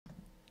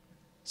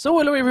So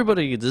hello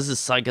everybody, this is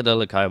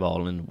Psychedelic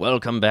Eyeball and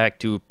welcome back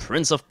to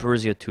Prince of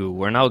Persia 2.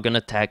 We're now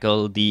gonna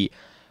tackle the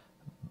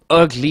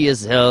ugly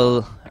as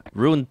hell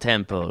ruined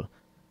temple.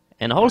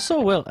 And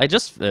also, well, I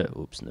just...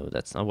 oops, no,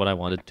 that's not what I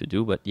wanted to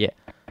do, but yeah.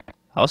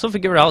 I also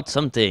figured out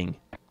something.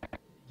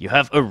 You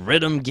have a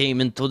rhythm game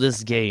into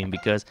this game,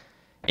 because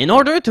in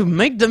order to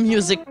make the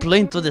music play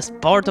into this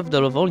part of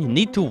the level, you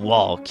need to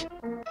walk.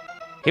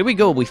 Here we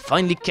go, we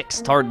finally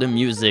kickstart the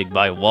music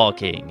by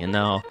walking, and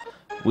now...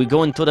 we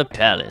go into the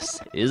palace.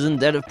 Isn't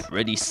that a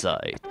pretty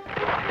sight?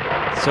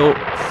 So,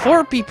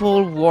 for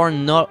people who are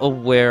not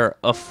aware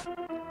of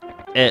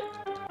it,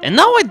 and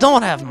now I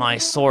don't have my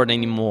sword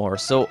anymore,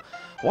 so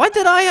why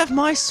did I have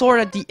my sword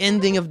at the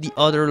ending of the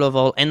other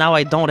level and now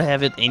I don't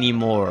have it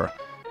anymore?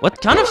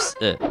 What kind of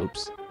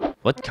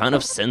what kind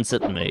of sense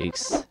it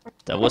makes?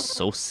 That was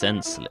so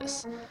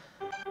senseless.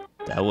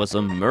 That was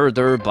a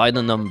murder by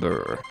the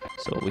number.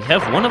 So we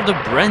have one of the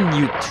brand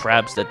new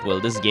traps that, well,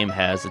 this game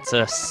has. It's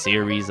a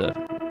series of...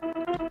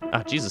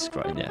 ah, Jesus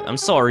Christ, yeah. I'm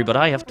sorry, but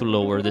I have to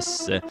lower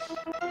this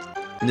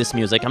this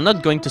music. I'm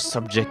not going to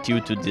subject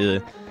you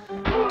to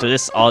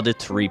this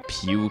auditory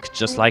puke,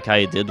 just like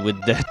I did with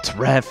the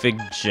traffic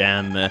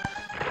jam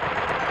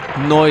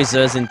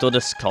noises into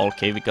the Skull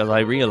Cave, because I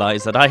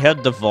realized that I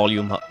had the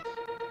volume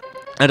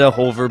at a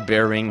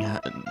overbearing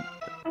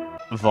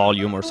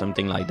volume or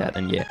something like that,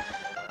 and yeah.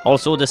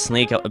 Also, the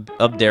snake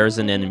up there is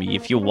an enemy.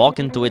 If you walk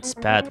into its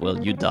path, well,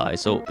 you die.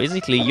 So,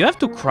 basically, you have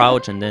to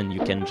crouch and then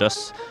you can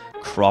just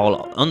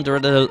crawl under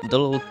the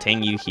little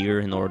thing you hear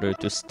in order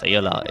to stay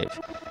alive.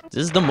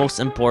 This is the most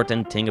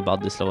important thing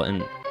about this level.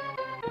 And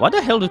why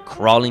the hell is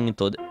crawling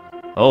into the...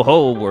 oh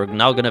ho, we're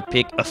now gonna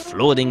pick a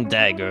floating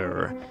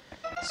dagger.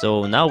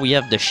 So, now we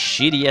have the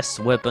shittiest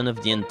weapon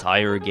of the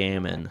entire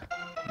game. And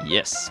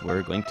yes,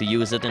 we're going to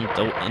use it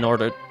in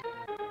order...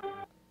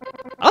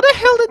 how the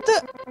hell did the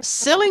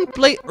selling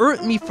plate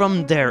hurt me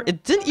from there?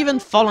 It didn't even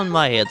fall on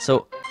my head,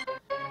 so...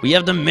 we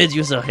have the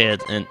Medusa head,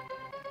 and...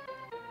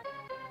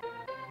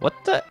 what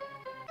the...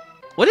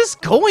 what is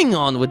going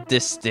on with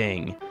this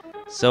thing?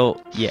 So,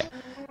 yeah.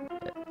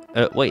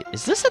 Wait,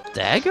 is this a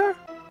dagger?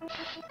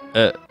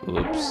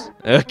 Oops.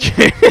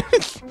 Okay.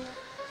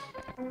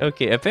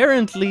 Okay,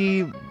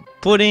 apparently...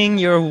 putting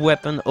your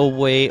weapon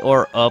away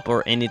or up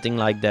or anything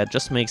like that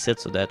just makes it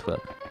so that,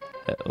 well...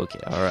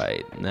 okay,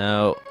 alright,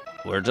 now...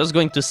 we're just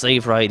going to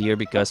save right here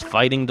because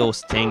fighting those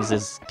things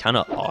is kind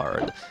of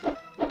hard.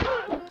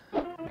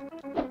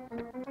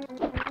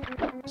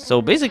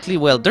 So basically,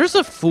 well, there's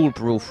a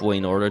foolproof way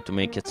in order to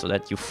make it so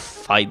that you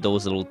fight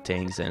those little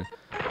things and...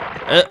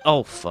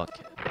 oh fuck.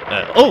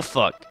 Oh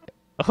fuck.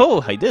 Oh,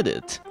 I did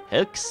it.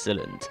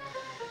 Excellent.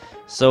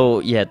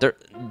 So yeah,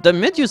 the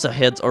Medusa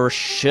heads are a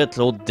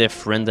shitload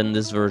different in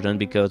this version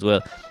because,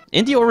 well,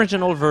 in the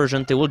original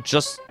version, they will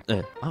just...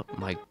 oh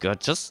my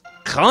god, just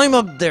climb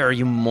up there,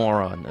 you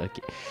moron!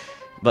 Okay.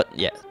 But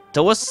yeah,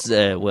 those,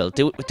 well,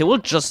 they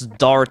will just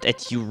dart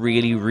at you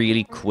really,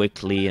 really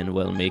quickly and,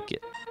 well, make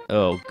it...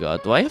 oh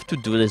god, do I have to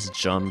do this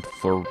jump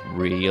for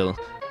real?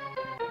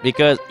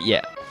 Because,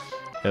 yeah.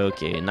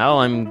 Okay, now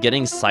I'm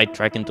getting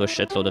sidetracked into a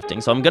shitload of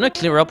things. So I'm gonna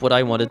clear up what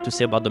I wanted to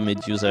say about the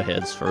Medusa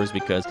heads first,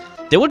 because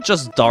they will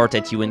just dart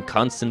at you and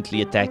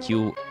constantly attack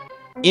you.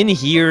 In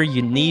here,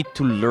 you need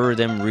to lure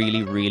them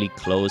really, really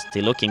close.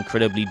 They look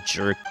incredibly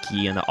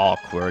jerky and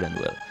awkward, and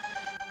well,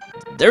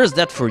 there's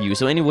that for you.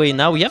 So anyway,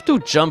 now we have to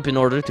jump in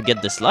order to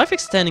get this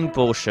life-extending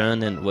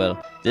potion, and well,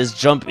 this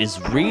jump is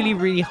really,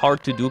 really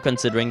hard to do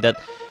considering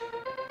that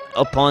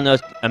upon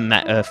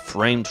a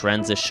frame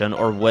transition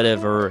or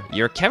whatever,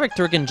 your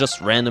character can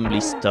just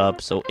randomly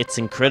stop, so it's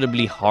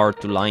incredibly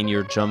hard to line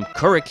your jump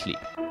correctly.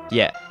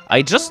 Yeah,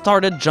 I just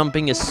started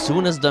jumping as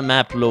soon as the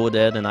map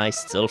loaded and I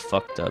still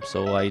fucked up,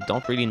 so I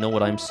don't really know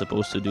what I'm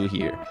supposed to do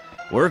here.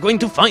 We're going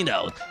to find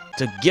out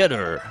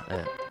together.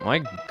 My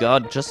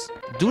god, just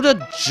do the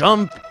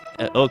jump.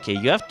 Okay,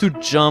 you have to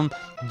jump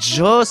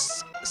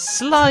just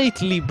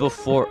slightly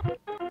before...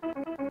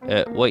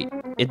 wait,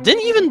 it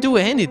didn't even do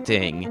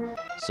anything.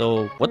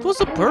 So, what was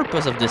the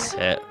purpose of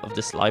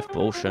this life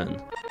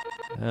potion?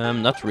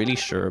 I'm not really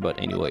sure, but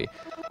anyway.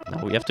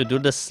 Now we have to do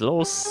this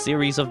slow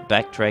series of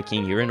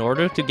backtracking here in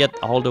order to get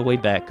all the way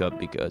back up,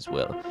 because,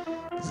 well,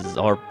 this is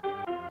our...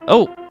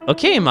 oh,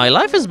 okay, my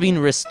life has been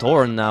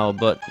restored now,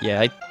 but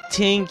yeah, I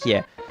think,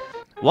 yeah.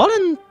 While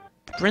in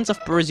Prince of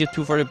Persia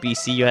 2 for the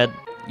PC,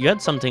 you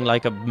had something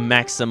like a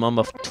maximum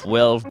of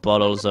 12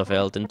 bottles of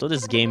health. Into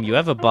this game, you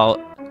have about...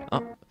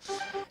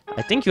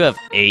 I think you have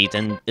 8,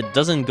 and it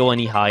doesn't go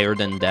any higher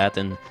than that,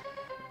 and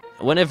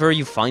whenever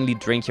you finally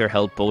drink your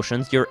health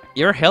potions,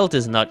 your health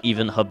is not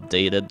even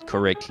updated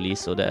correctly,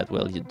 so that,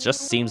 well, it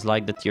just seems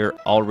like that you're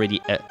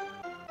already at...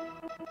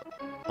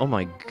 oh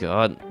my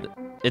god,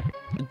 it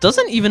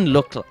doesn't even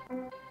look like...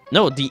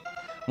 no,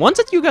 once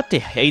that you got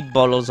the 8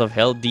 bottles of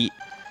health, the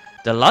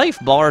life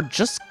bar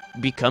just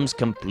becomes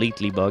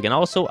completely bugged. And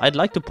also, I'd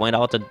like to point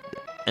out an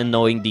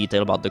annoying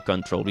detail about the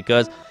control,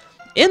 because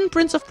in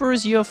Prince of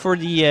Persia, for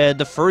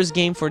the first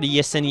game for the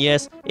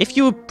SNES, if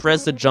you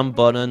press the jump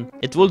button,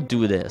 it will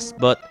do this.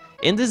 But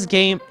in this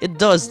game, it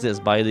does this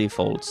by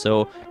default.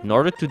 So in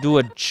order to do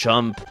a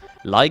jump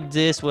like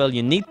this, well,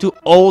 you need to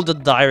hold the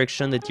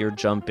direction that you're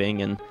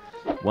jumping, and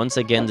once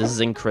again, this is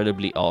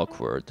incredibly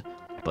awkward.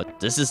 But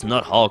this is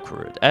not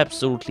awkward,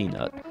 absolutely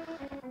not.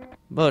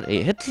 But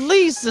hey, at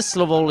least this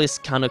level is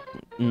kind of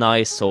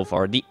nice so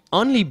far. The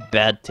only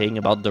bad thing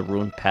about the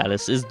Ruined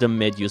Palace is the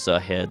Medusa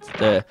heads.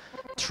 The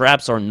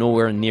traps are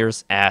nowhere near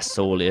as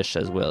asshole-ish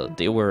as well.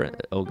 They were...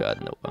 Oh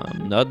god, no.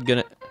 I'm not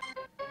gonna...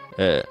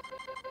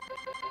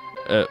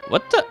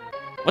 What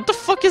the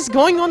fuck is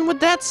going on with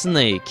that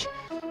snake?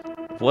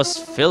 It was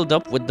filled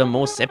up with the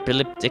most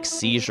epileptic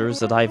seizures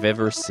that I've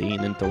ever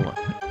seen into one.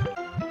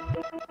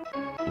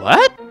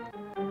 What?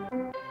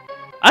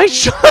 I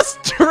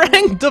just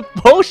drank the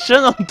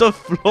potion on the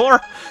floor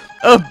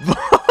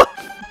above.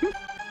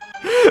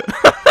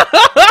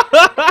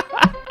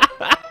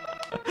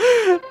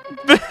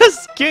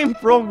 Best game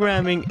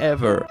programming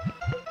ever.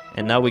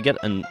 And now we get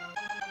an...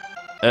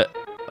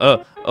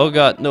 oh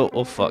god, no,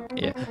 oh fuck,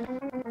 yeah.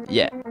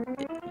 Yeah.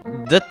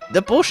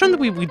 The potion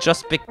we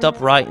just picked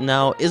up right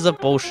now is a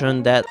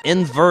potion that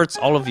inverts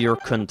all of your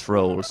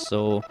controls,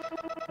 so...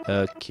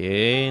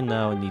 Okay,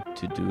 now I need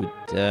to do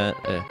that.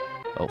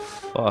 Oh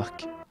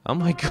fuck. How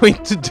am I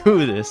going to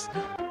do this?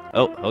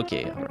 Oh,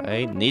 okay,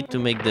 alright. Need to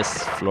make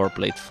this floor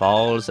plate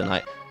falls, and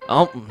I...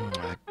 Oh...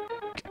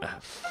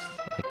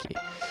 Okay.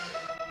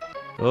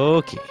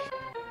 Okay.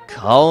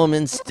 Calm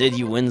and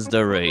steady wins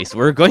the race.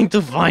 We're going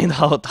to find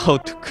out how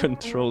to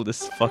control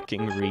this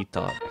fucking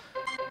retard.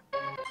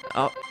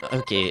 Oh,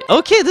 okay.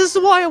 Okay, this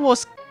is why I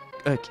was...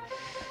 Okay.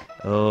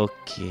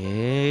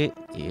 Okay,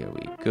 here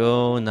we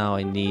go. Now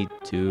I need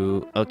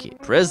to... Okay,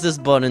 press this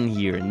button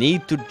here.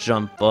 Need to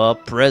jump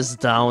up. Press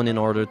down in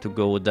order to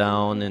go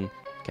down. And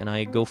can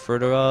I go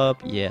further up?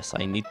 Yes,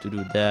 I need to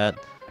do that.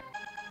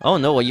 Oh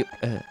no, you...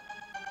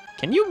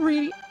 can you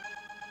really...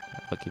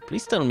 Okay,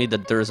 please tell me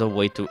that there's a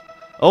way to...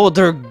 Oh,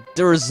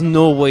 there is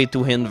no way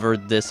to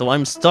invert this. So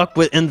I'm stuck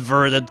with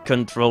inverted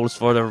controls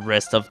for the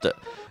rest of the...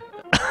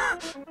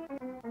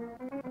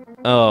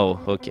 Oh,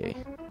 okay.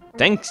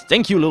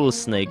 Thank you, little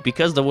snake,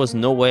 because there was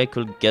no way I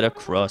could get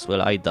across.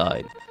 Well, I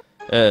died.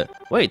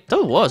 Wait,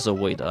 there was a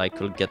way that I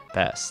could get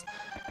past.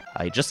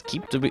 I just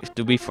keep to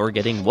be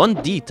forgetting one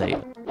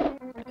detail.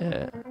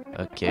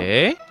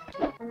 Okay.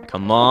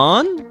 Come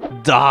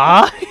on,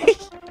 die!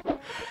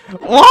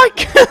 Why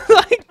can't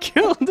I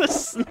kill the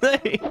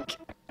snake?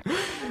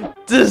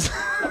 This...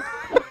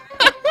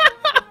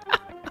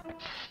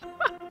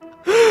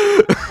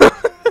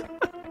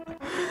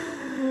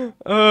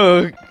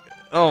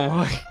 Oh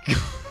my god.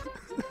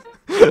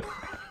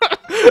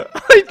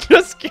 I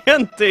just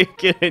can't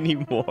take it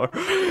anymore.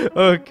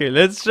 Okay,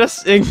 let's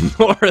just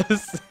ignore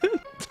this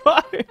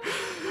entire...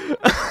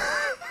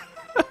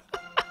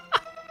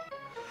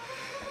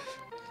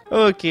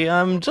 Okay,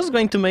 I'm just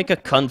going to make a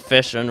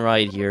confession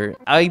right here.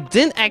 I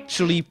didn't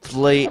actually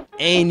play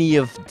any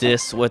of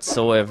this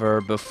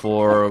whatsoever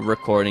before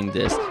recording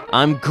this.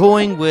 I'm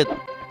going with,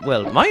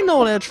 well, my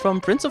knowledge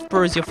from Prince of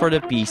Persia for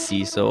the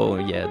PC, so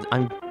yeah,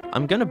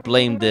 I'm gonna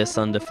blame this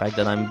on the fact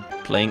that I'm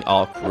playing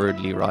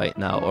awkwardly right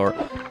now, or...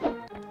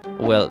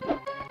 Well...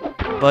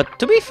 But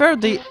to be fair,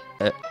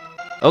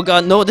 oh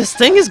god, no, this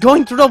thing is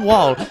going through the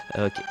wall!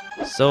 Okay,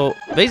 so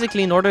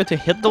basically in order to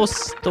hit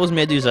those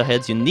Medusa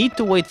heads, you need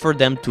to wait for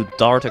them to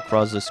dart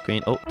across the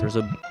screen. Oh, there's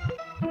a...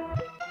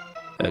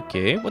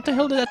 Okay, what the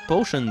hell did that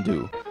potion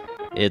do?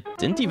 It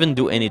didn't even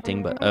do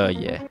anything, but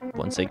yeah,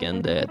 once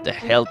again, the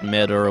health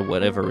meter or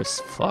whatever is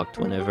fucked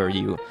whenever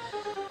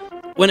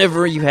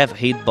you have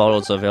 8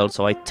 bottles of health.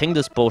 So I think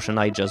this potion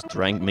I just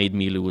drank made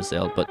me lose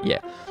health, but yeah.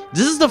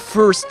 This is the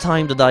first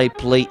time that I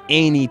play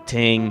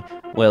anything,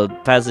 well,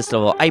 past this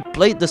level. I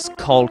played the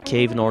Skull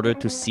Cave in order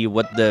to see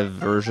what the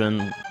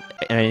version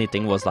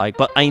anything was like,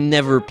 but I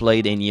never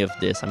played any of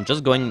this. I'm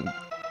just going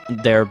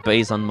there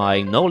based on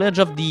my knowledge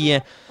of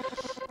the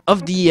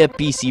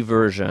PC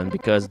version,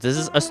 because this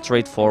is a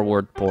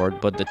straightforward port,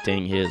 but the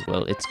thing is,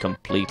 well, it's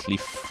completely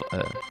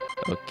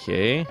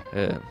okay.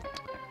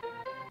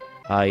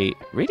 I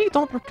really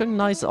don't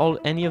recognize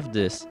any of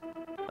this.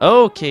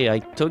 Okay, I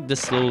took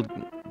this little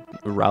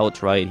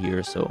route right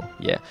here, so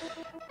yeah.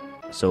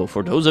 So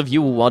for those of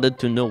you who wanted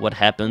to know what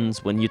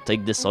happens when you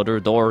take this other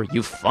door,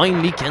 you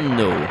finally can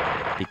know.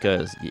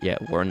 Because, yeah,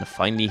 we're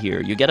finally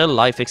here. You get a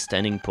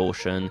life-extending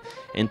potion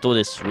into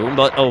this room,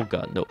 but oh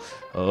god, no.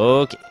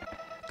 Okay.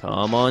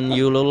 Come on,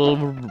 you little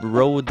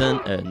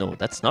rodent. No,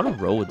 that's not a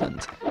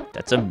rodent.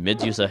 That's a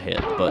Medusa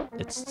head, but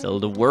it's still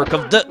the work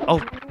of the...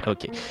 Oh,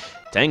 okay.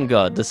 Thank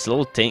god, this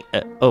little thing...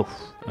 oh,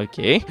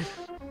 okay.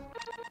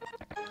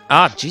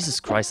 Ah, Jesus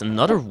Christ,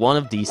 another one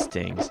of these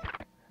things.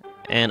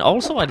 And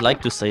also, I'd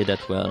like to say that,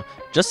 well,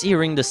 just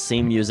hearing the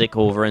same music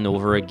over and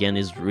over again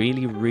is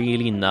really,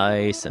 really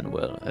nice. And,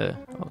 well,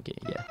 okay,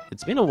 yeah.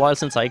 It's been a while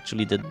since I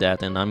actually did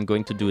that, and I'm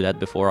going to do that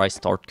before I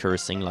start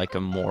cursing like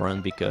a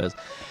moron, because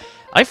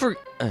I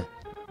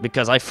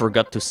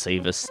forgot to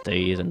save a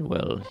state, and,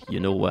 well, you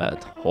know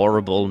what?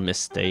 Horrible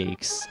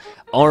mistakes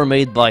are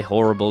made by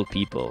horrible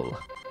people.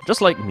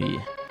 Just like me.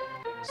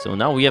 So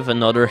now we have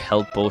another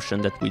health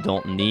potion that we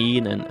don't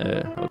need, and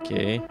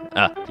okay.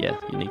 Ah, yeah,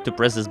 you need to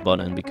press this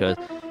button because,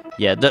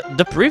 yeah,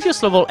 the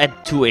previous level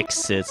had 2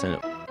 exits, and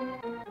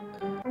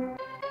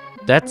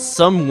that's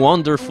some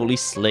wonderfully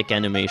slick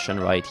animation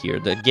right here.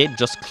 The gate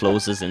just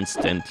closes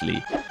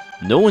instantly.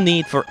 No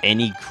need for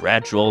any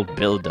gradual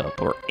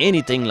build-up or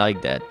anything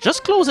like that.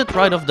 Just close it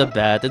right off the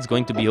bat. It's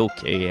going to be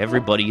okay.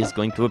 Everybody is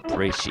going to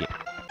appreciate.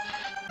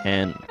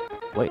 And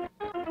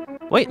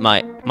wait,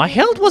 my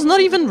health was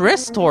not even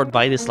restored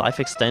by this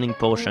life-extending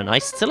potion. I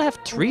still have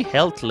 3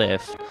 health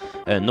left.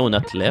 No,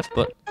 not left,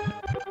 but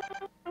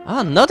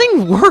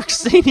nothing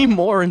works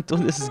anymore into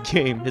this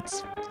game.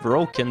 It's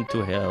broken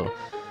to hell.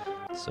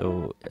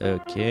 So,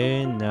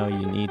 okay, now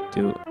you need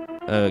to...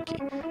 Okay.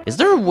 Is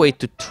there a way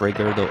to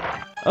trigger the...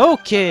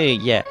 Okay,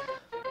 yeah.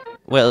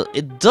 Well,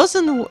 it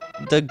doesn't...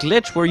 The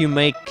glitch where you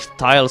make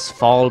tiles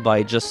fall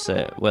by just,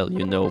 well,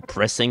 you know,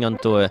 pressing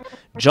onto a...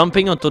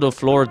 Jumping onto the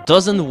floor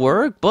doesn't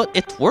work, but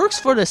it works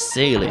for the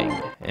sailing.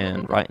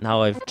 And right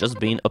now I've just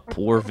been a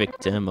poor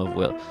victim of,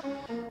 well,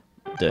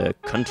 the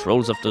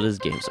controls of this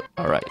game. So,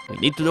 alright, we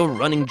need to do a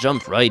running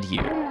jump right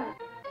here.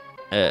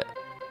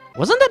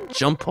 Wasn't that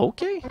jump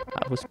okay?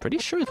 I was pretty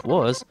sure it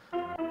was.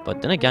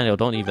 But then again, I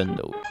don't even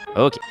know.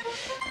 Okay.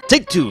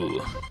 Take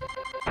 2.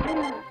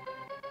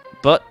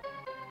 But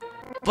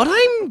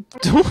I'm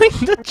doing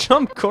the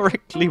jump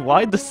correctly.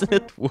 Why doesn't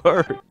it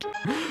work?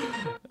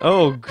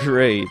 Oh,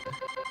 great.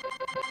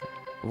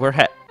 Why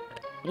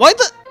am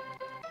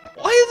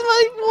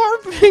I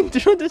warping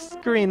through the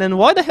screen? And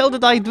why the hell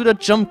did I do the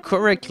jump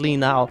correctly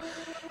now?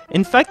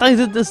 In fact, I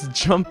did this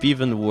jump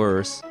even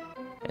worse.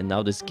 And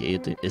now this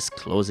gate is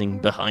closing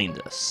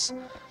behind us.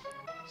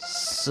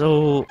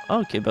 So,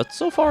 okay, but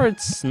so far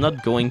it's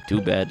not going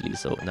too badly.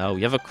 So now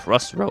we have a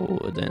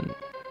crossroad and,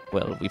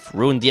 well, we've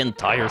ruined the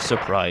entire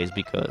surprise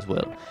because,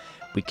 well,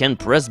 we can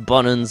press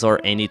buttons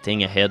or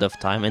anything ahead of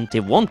time and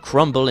they won't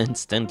crumble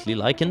instantly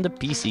like in the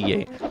PC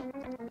game.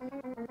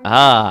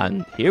 Ah,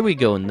 and here we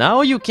go. Now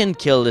you can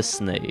kill the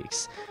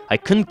snakes. I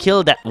couldn't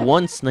kill that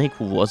one snake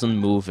who wasn't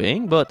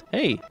moving, but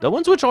hey, the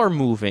ones which are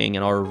moving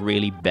and are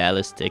really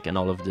ballistic and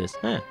all of this,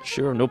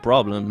 sure, no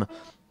problem.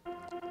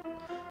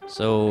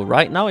 So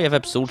right now I have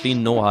absolutely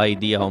no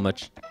idea how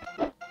much...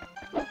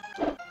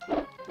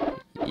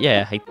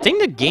 Yeah, I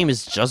think the game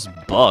is just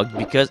bugged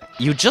because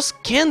you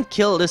just can't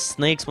kill the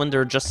snakes when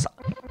they're just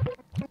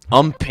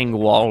humping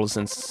walls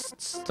and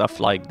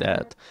stuff like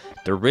that.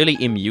 They're really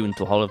immune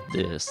to all of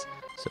this.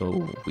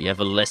 So we have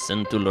a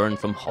lesson to learn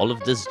from all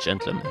of this,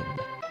 gentlemen.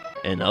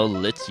 And I'll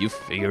let you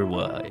figure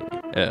why.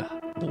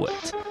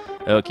 What?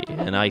 Okay,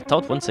 and I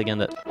thought once again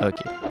that...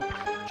 Okay,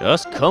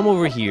 just come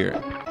over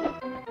here.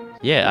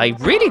 Yeah, I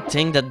really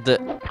think that the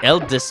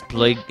health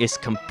display is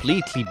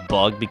completely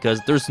bugged because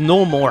there's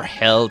no more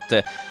health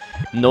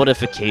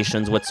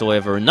notifications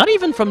whatsoever. Not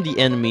even from the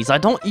enemies. I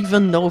don't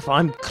even know if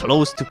I'm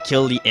close to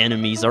kill the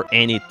enemies or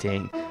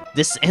anything.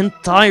 This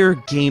entire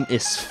game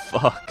is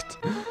fucked.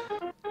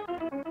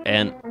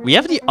 And we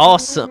have the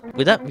awesome...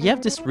 we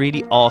have this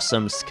really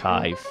awesome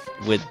sky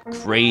with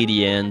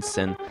gradients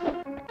and...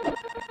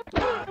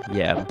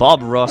 Yeah,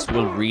 Bob Ross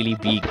will really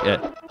be...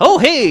 oh,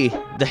 hey!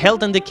 The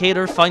health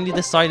indicator finally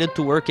decided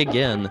to work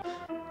again.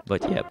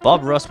 But yeah,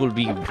 Bob Ross will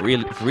be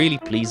really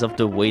pleased of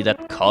the way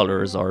that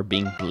colors are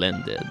being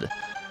blended.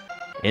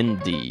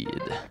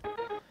 Indeed.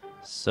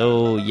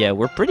 So, yeah,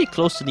 we're pretty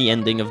close to the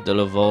ending of the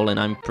level, and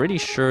I'm pretty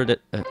sure that...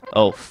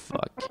 oh,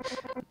 fuck.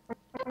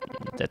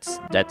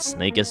 That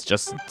snake is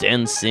just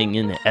dancing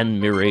in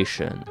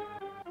admiration.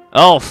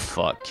 Oh,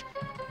 fuck.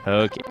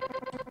 Okay.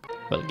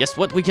 Well, guess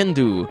what we can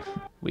do?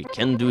 We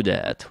can do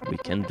that. We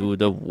can do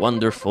the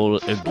wonderful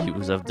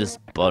abuse of this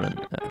button.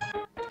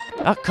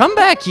 Come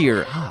back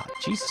here! Ah,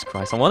 Jesus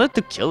Christ, I wanted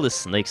to kill this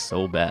snake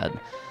so bad.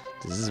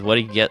 This is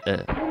what you get.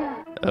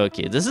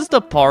 Okay, this is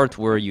the part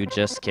where you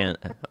just can't...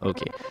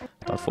 okay,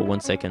 thought for 1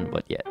 second,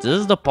 but yeah. This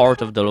is the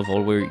part of the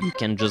level where you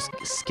can just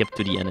skip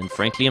to the end. And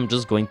frankly, I'm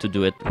just going to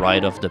do it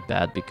right off the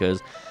bat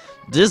because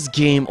this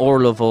game or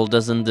level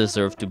doesn't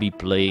deserve to be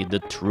played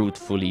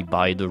truthfully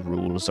by the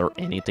rules or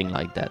anything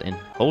like that. And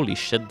holy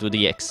shit, do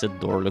the exit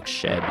door look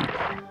shabby.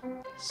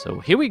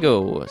 So here we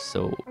go.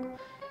 So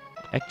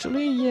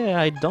actually, yeah,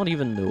 I don't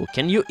even know.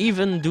 Can you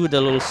even do the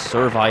little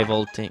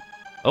survival thing?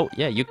 Oh,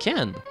 yeah, you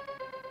can.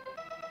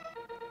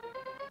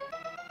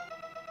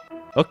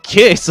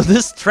 Okay, so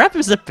this trap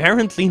is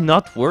apparently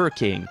not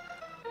working.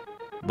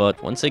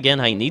 But once again,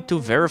 I need to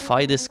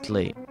verify this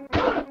claim.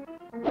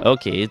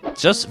 Okay, it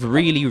just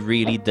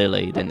really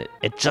delayed, and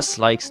it just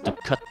likes to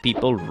cut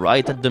people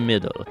right at the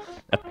middle.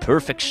 A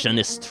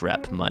perfectionist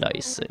trap, might I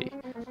say.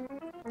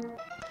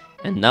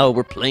 And now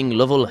we're playing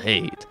level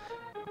 8.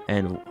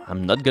 And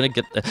I'm not gonna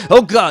get...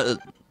 oh god!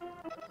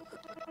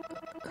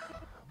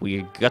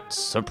 We got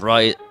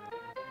surprised.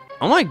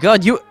 Oh my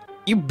god, you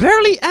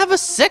barely have a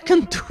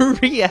second to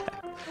react.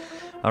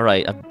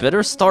 Alright, I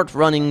better start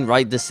running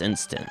right this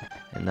instant.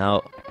 And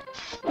now...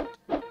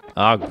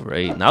 oh,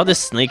 great. Now this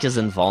snake is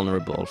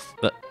invulnerable.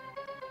 But...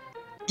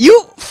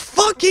 you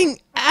fucking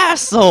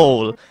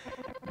asshole!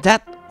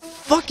 That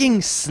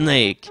fucking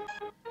snake.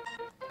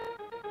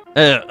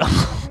 Oh,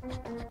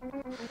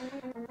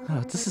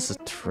 this is a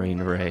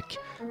train wreck.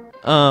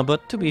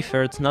 But to be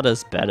fair, it's not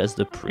as bad as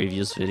the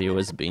previous video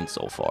has been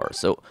so far,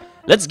 so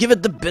let's give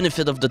it the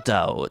benefit of the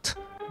doubt.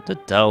 The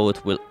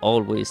doubt will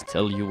always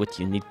tell you what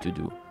you need to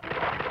do.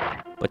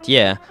 But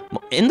yeah,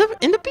 in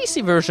the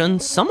PC version,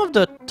 some of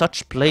the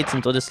touch plates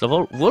into this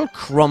level will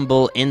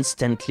crumble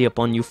instantly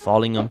upon you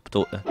falling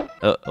onto...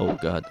 oh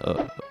god,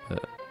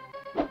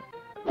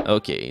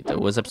 okay, there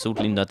was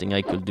absolutely nothing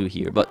I could do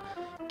here, but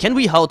can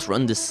we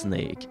outrun this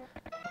snake?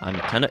 I'm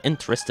kind of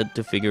interested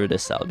to figure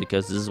this out,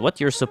 because this is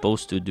what you're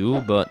supposed to do,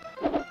 but...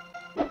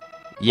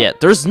 yeah,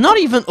 there's not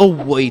even a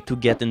way to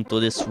get into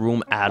this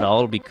room at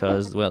all,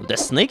 because, well, the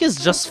snake is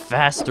just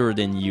faster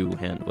than you,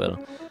 and, well,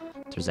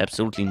 there's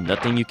absolutely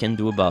nothing you can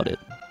do about it.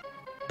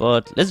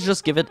 But let's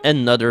just give it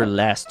another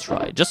last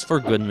try, just for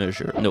good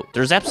measure. No,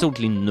 there's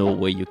absolutely no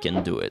way you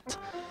can do it.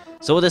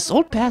 So this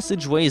whole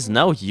passageway is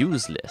now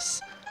useless.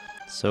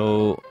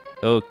 So,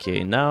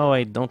 okay, now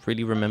I don't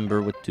really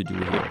remember what to do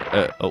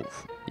here. Oh,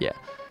 yeah.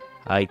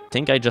 I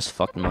think I just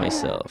fucked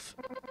myself.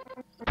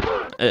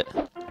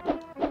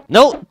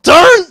 No,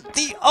 turn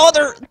the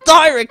other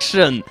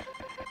direction!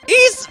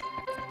 He's...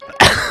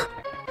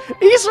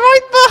 he's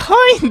right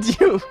behind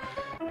you!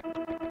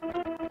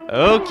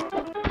 Okay.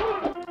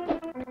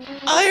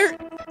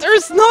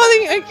 There's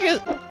nothing I can...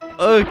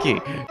 okay.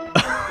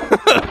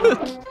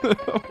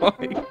 Oh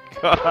my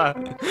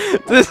god.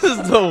 This is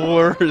the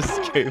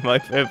worst game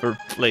I've ever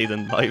played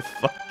in my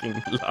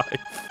fucking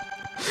life.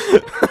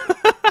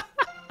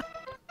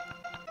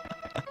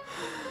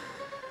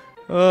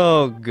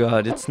 Oh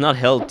god, it's not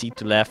healthy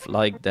to laugh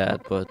like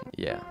that, but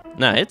yeah.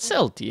 Nah, it's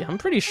healthy. I'm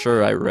pretty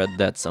sure I read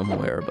that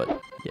somewhere,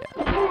 but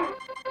yeah.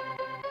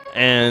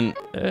 And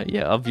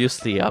yeah,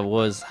 obviously I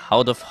was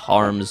out of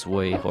harm's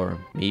way, or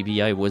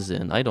maybe I was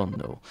in, I don't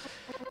know.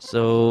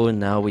 So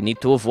now we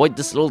need to avoid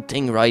this little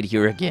thing right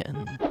here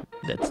again.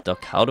 Let's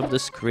duck out of the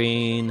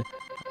screen.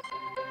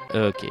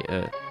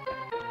 Okay,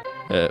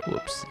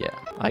 whoops, yeah,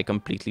 I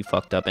completely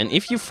fucked up. And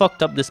if you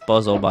fucked up this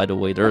puzzle, by the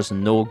way, there's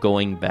no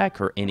going back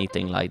or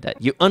anything like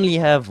that. You only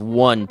have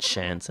one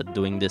chance at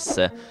doing this,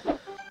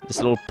 this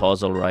little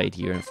puzzle right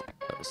here.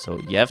 So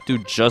you have to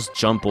just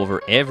jump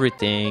over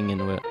everything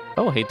and, well...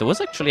 oh, hey, there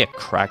was actually a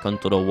crack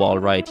onto the wall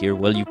right here,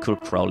 well, you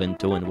could crawl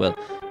into, and, well,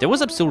 there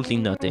was absolutely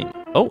nothing.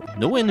 Oh,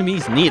 no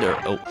enemies neither.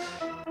 Oh,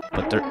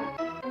 but there...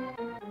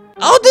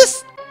 how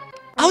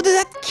did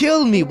that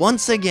kill me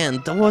once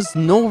again? There was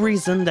no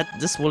reason that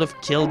this would have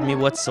killed me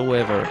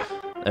whatsoever.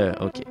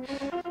 Okay.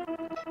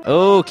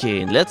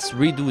 Okay, let's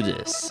redo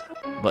this,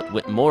 but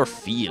with more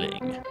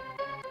feeling.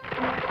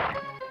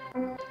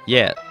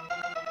 Yeah.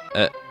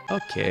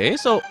 Okay,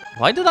 so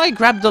why did I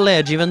grab the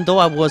ledge even though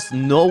I was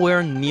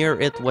nowhere near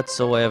it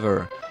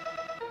whatsoever?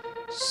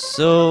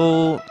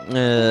 So,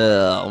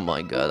 oh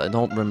my god, I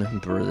don't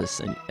remember this,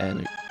 and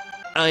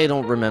I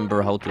don't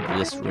remember how to do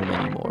this room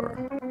anymore.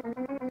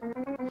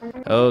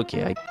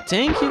 Okay, I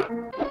think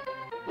you...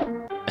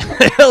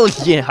 hell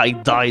yeah, I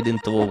died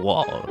into a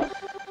wall.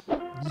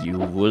 You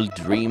will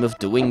dream of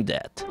doing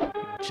that.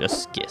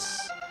 Just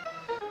guess.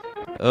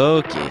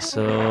 Okay,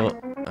 so...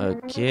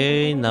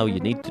 okay, now you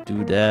need to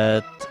do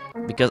that.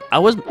 Because I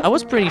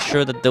was pretty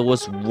sure that there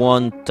was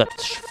one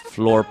touch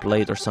floor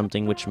plate or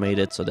something which made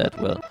it so that,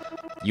 well,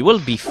 you will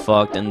be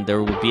fucked and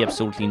there will be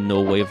absolutely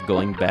no way of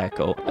going back.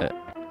 Oh,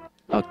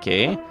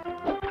 okay.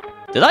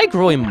 Did I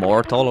grow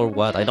immortal or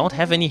what? I don't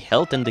have any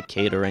health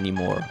indicator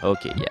anymore.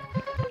 Okay, yeah.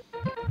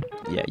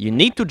 Yeah, you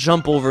need to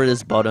jump over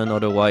this button,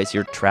 otherwise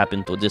you're trapped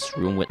into this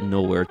room with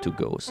nowhere to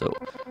go, so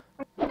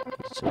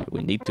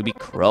we need to be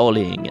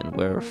crawling, and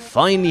we're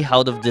finally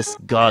out of this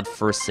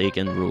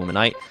god-forsaken room, and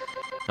I'm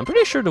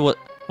pretty sure there was...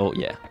 oh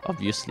yeah,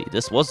 obviously,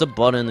 this was the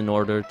button in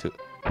order to...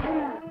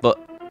 but,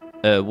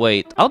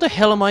 wait, how the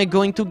hell am I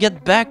going to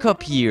get back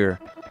up here?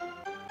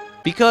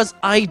 Because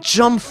I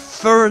jump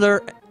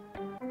further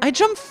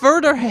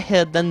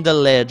ahead than the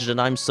ledge that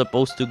I'm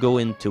supposed to go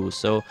into,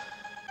 so...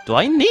 do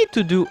I need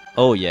to do...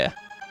 oh yeah.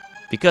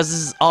 Because this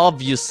is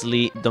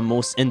obviously the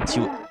most and,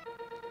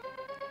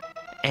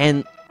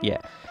 yeah.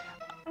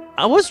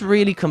 I was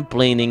really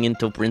complaining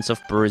into Prince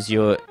of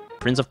Persia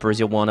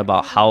 1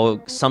 about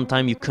how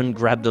sometimes you couldn't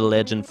grab the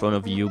ledge in front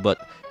of you,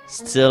 but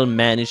still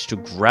managed to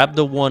grab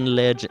the one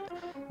ledge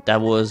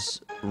that was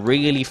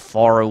really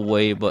far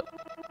away, but...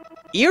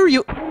 here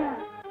you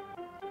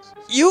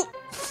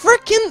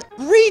freaking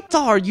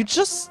retard! You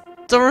just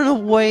turn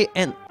away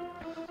and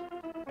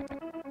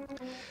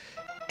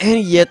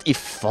yet it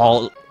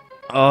fall...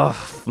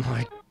 oh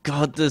my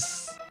god,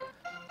 this...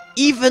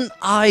 even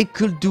I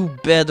could do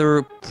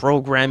better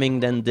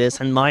programming than this,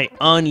 and my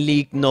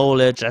only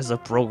knowledge as a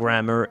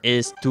programmer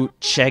is to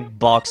check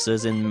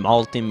boxes in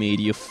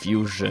Multimedia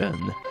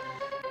Fusion.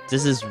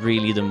 This is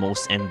really the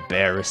most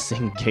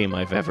embarrassing game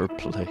I've ever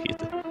played.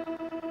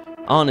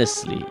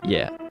 Honestly,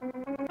 yeah.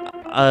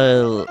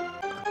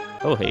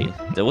 Oh hey,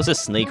 there was a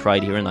snake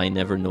right here and I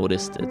never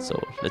noticed it, so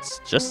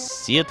let's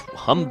just see it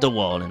hump the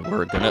wall and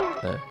we're gonna...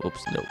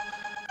 oops, no.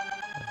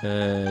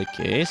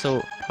 Okay,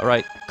 so,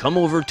 alright, come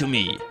over to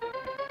me.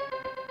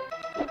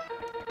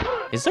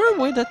 Is there a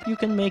way that you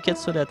can make it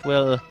so that,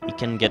 well, he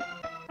can get...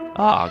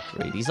 Ah,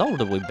 great, he's all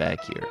the way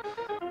back here.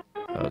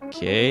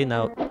 Okay,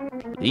 now,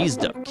 please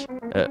duck.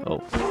 Oh,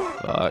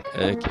 fuck,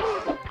 okay.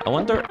 I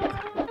wonder...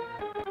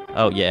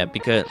 Oh, yeah,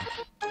 because...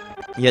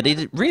 Yeah,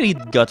 they really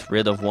got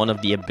rid of one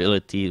of the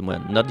abilities, well,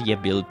 not the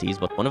abilities,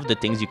 but one of the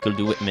things you could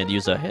do with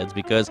Medusa heads,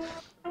 because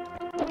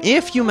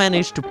if you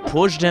manage to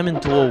push them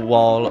into a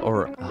wall,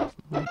 or...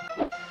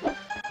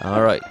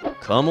 Alright,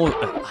 come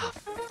over...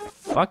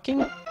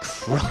 fucking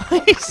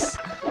Christ!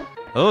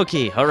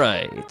 Okay,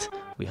 alright.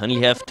 We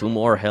only have 2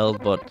 more health,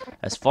 but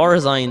as far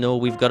as I know,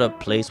 we've got a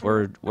place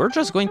where we're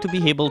just going to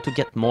be able to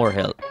get more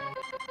health.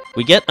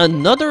 We get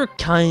another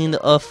kind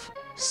of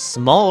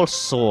small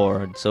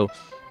sword, so...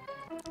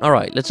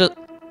 Alright, let's just...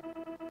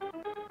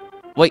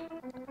 Wait,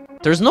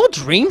 there's no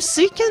dream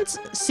sequence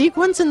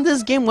in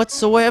this game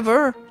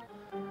whatsoever?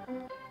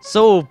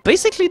 So,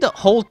 basically the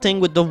whole thing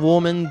with the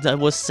woman that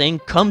was saying,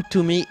 "Come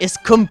to me," is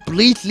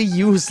completely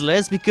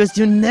useless because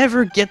you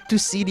never get to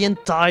see the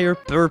entire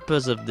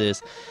purpose of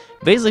this.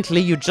 Basically,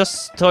 you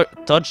just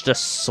touch the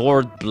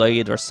sword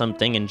blade or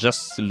something and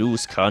just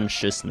lose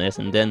consciousness,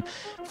 and then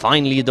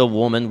finally the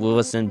woman who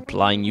was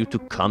implying you to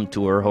come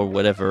to her or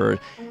whatever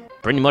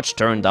pretty much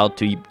turned out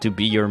to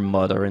be your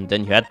mother, and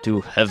then you had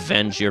to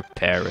avenge your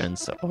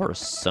parents or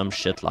some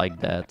shit like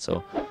that.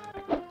 So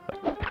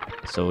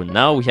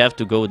now we have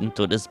to go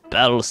into this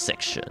battle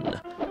section,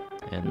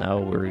 and now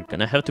we're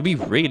gonna have to be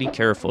really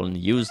careful and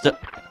use the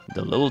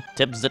little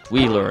tips that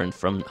we learned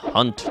from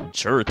Hunt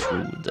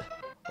Gertrude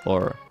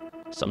or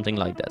something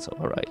like that. So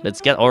alright, let's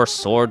get our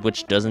sword,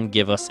 which doesn't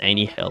give us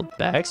any health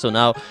back. So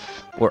now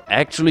we're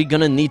actually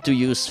gonna need to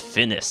use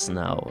finesse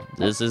now.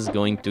 This is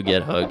going to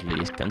get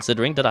ugly,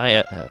 considering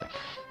that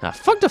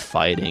fuck the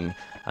fighting.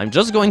 I'm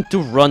just going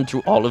to run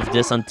through all of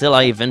this until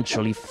I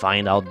eventually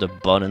find out the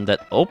button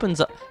that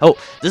opens up... Oh,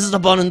 this is the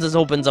button that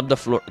opens up the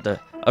floor.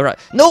 Alright.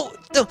 No!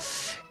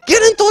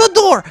 Get into the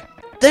door!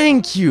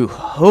 Thank you!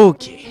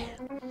 Okay.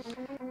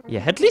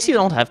 Yeah, at least you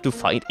don't have to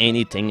fight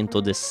anything into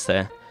this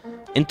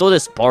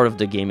part of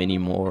the game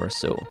anymore,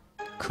 so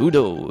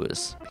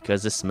kudos,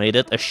 because this made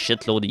it a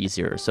shitload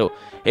easier. So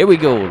here we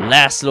go,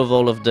 last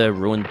level of the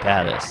Ruined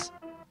Palace.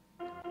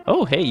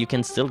 Oh hey, you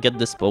can still get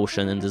this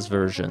potion in this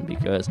version,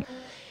 because,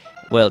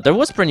 well, there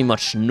was pretty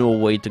much no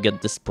way to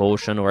get this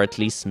potion, or at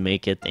least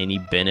make it any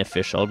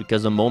beneficial,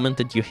 because the moment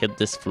that you hit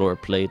this floor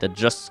plate, it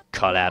just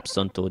collapsed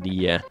onto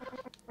the...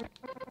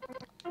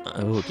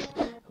 Okay.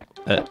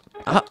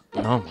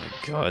 Oh my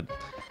god.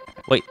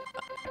 Wait,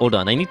 hold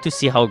on, I need to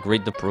see how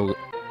great the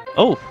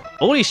Oh,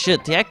 holy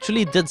shit, they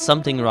actually did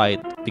something right,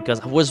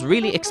 because I was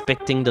really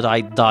expecting that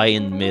I'd die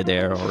in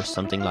midair or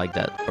something like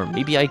that. Or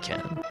maybe I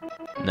can.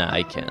 Nah,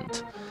 I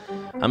can't.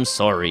 I'm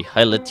sorry,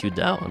 I let you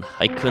down.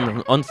 I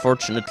couldn't,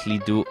 unfortunately,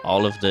 do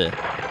all of the...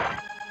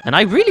 And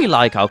I really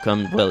like how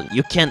come, well,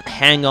 you can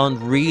hang on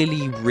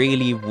really,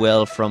 really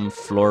well from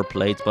floor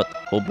plates, but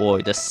oh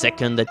boy, the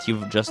second that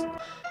you just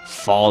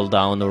fall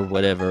down or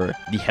whatever,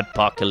 the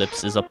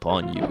apocalypse is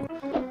upon you.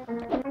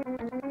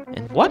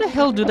 And why the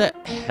hell do the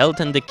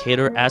health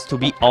indicator has to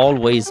be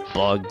always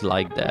bugged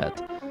like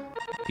that?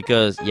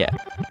 Because, yeah,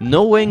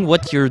 knowing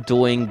what you're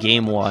doing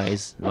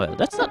game-wise, well,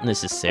 that's not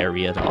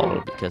necessary at all,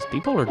 because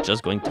people are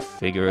just going to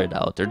figure it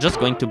out. They're just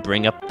going to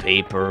bring a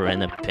paper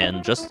and a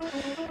pen just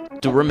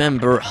to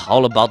remember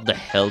all about the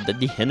health that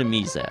the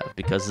enemies have,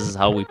 because this is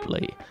how we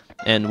play.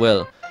 And,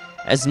 well,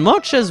 as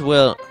much as,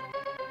 well...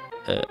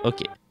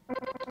 okay.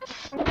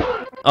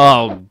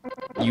 Oh,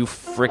 you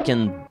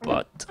frickin'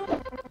 butt.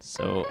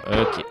 So,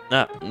 okay.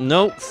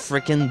 No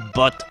frickin'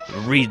 butt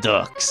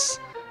redux.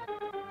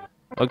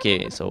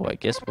 Okay, so I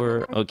guess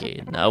we're...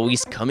 Okay, now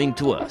he's coming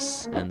to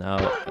us. And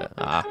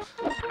now...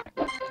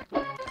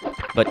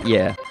 But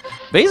yeah,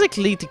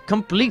 basically to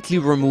completely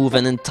remove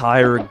an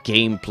entire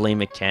gameplay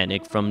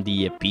mechanic from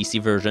the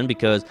PC version,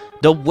 because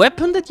the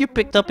weapon that you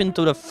picked up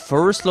into the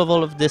first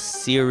level of this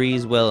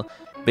series, well,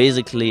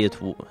 basically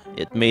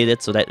it made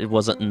it so that it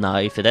was a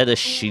knife, it had a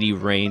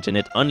shitty range, and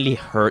it only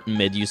hurt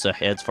Medusa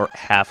heads for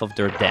half of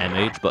their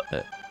damage, but...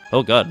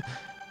 oh god,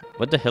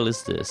 what the hell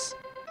is this?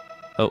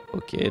 Oh,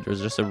 okay, there's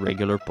just a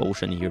regular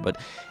potion here,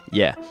 but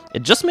yeah,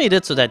 it just made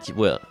it so that,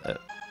 well,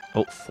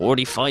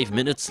 45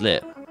 minutes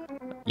left.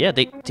 Yeah,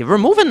 they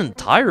remove an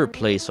entire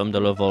place from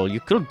the level. You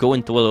could go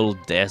into a little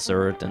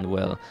desert and,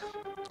 well,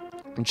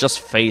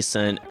 just face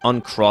an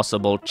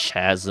uncrossable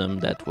chasm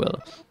that,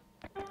 well,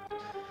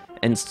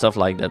 and stuff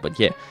like that. But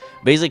yeah,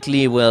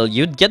 basically, well,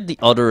 you'd get the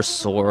other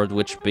sword,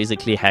 which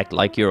basically act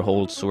like your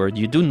whole sword.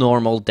 You do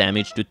normal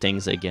damage to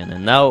things again,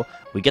 and now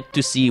we get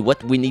to see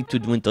what we need to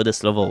do into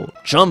this level.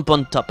 Jump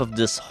on top of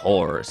this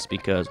horse,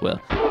 because,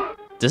 well,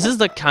 this is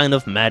the kind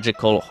of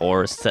magical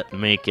horse that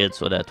make it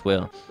so that,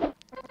 well,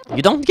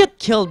 you don't get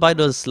killed by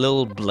this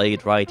little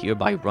blade right here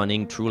by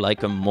running through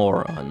like a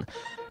moron.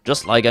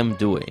 Just like I'm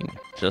doing.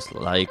 Just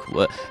like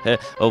what?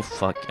 Oh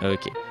fuck,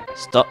 okay.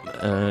 Stop.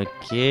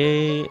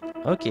 Okay.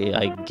 Okay,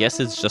 I guess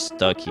it's just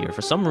stuck here.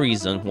 For some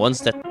reason, once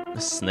that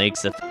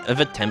snakes have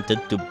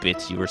attempted to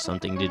bit you or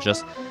something, they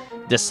just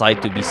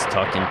decide to be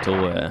stuck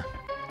into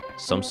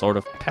some sort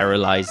of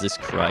paralysis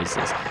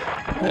crisis.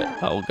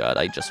 Oh god,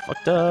 I just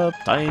fucked up.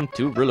 Time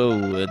to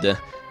reload.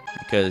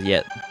 Because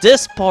yeah,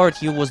 this part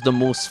here was the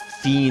most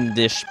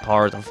fiendish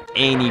part of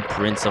any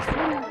Prince of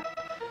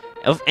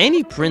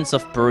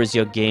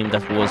Persia game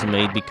that was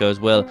made, because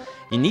well,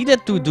 you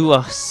needed to do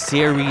a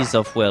series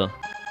of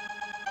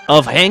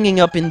of hanging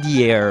up in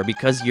the air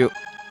because your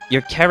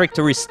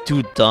character is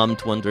too dumb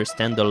to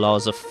understand the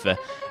laws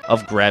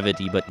of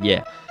gravity. But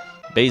yeah,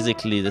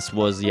 basically this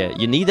was, yeah,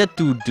 you needed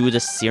to do the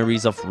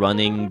series of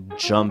running,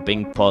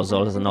 jumping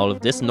puzzles and all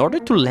of this in order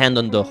to land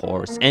on the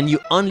horse, and you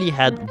only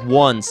had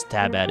one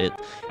stab at it.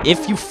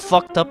 If you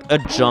fucked up a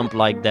jump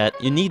like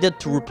that, you needed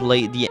to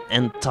replay the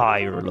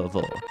entire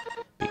level,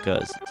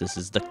 because this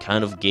is the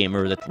kind of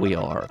gamer that we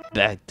are.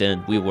 Back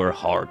then we were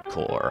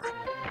hardcore.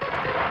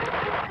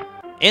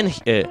 And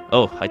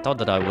oh, I thought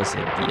that I was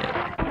at the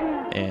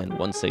end, and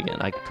once again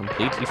I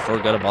completely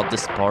forgot about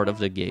this part of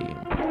the game.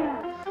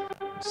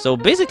 So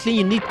basically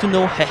you need to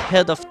know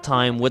ahead of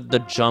time what the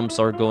jumps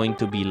are going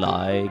to be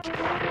like,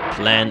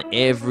 plan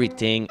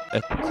everything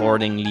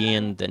accordingly,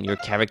 and then your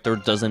character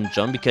doesn't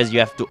jump because you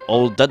have to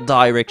hold the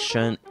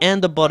direction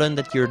and the button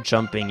that you're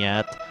jumping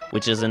at,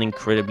 which is an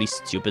incredibly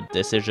stupid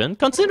decision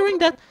considering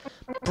that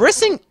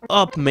pressing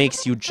up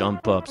makes you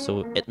jump up,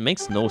 so it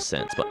makes no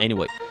sense. But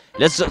anyway,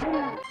 let's just...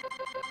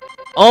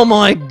 Oh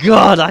my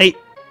god, I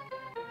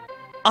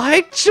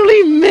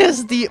actually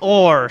missed the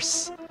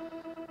horse!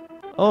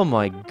 Oh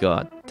my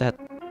god,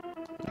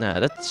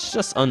 that's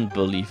just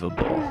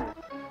unbelievable.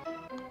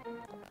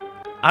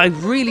 I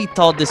really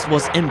thought this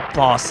was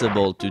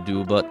impossible to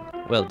do, but,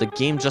 well, the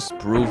game just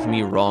proved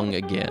me wrong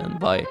again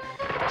by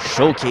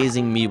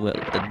showcasing me, well,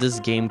 that this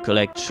game could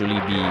actually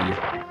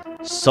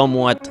be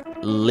somewhat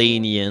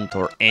lenient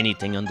or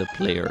anything on the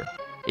player.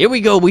 Here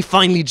we go, we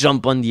finally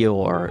jump on the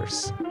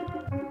horse.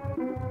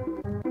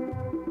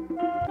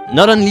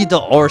 Not only the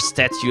horse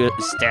statue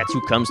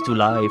comes to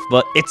life,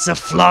 but it's a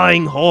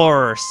flying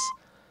horse!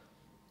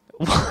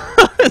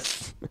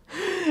 What?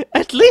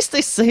 At least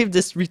they saved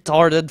this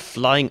retarded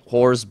flying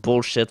horse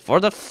bullshit for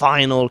the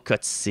final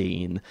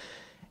cutscene.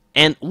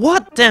 And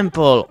what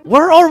temple?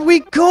 Where are we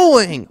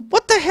going?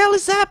 What the hell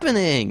is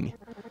happening?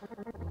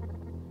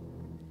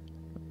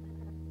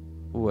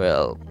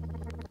 Well,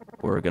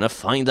 we're gonna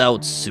find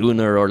out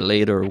sooner or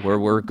later where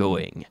we're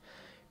going.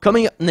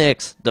 Coming up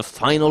next, the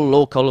final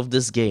locale of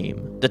this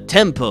game, the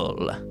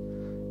temple.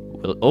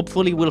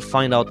 Hopefully we'll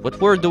find out what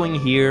we're doing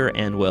here,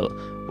 and well,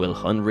 we'll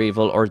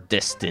unravel our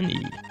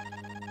destiny,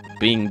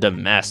 being the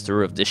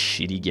master of this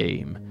shitty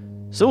game.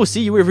 So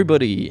see you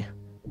everybody!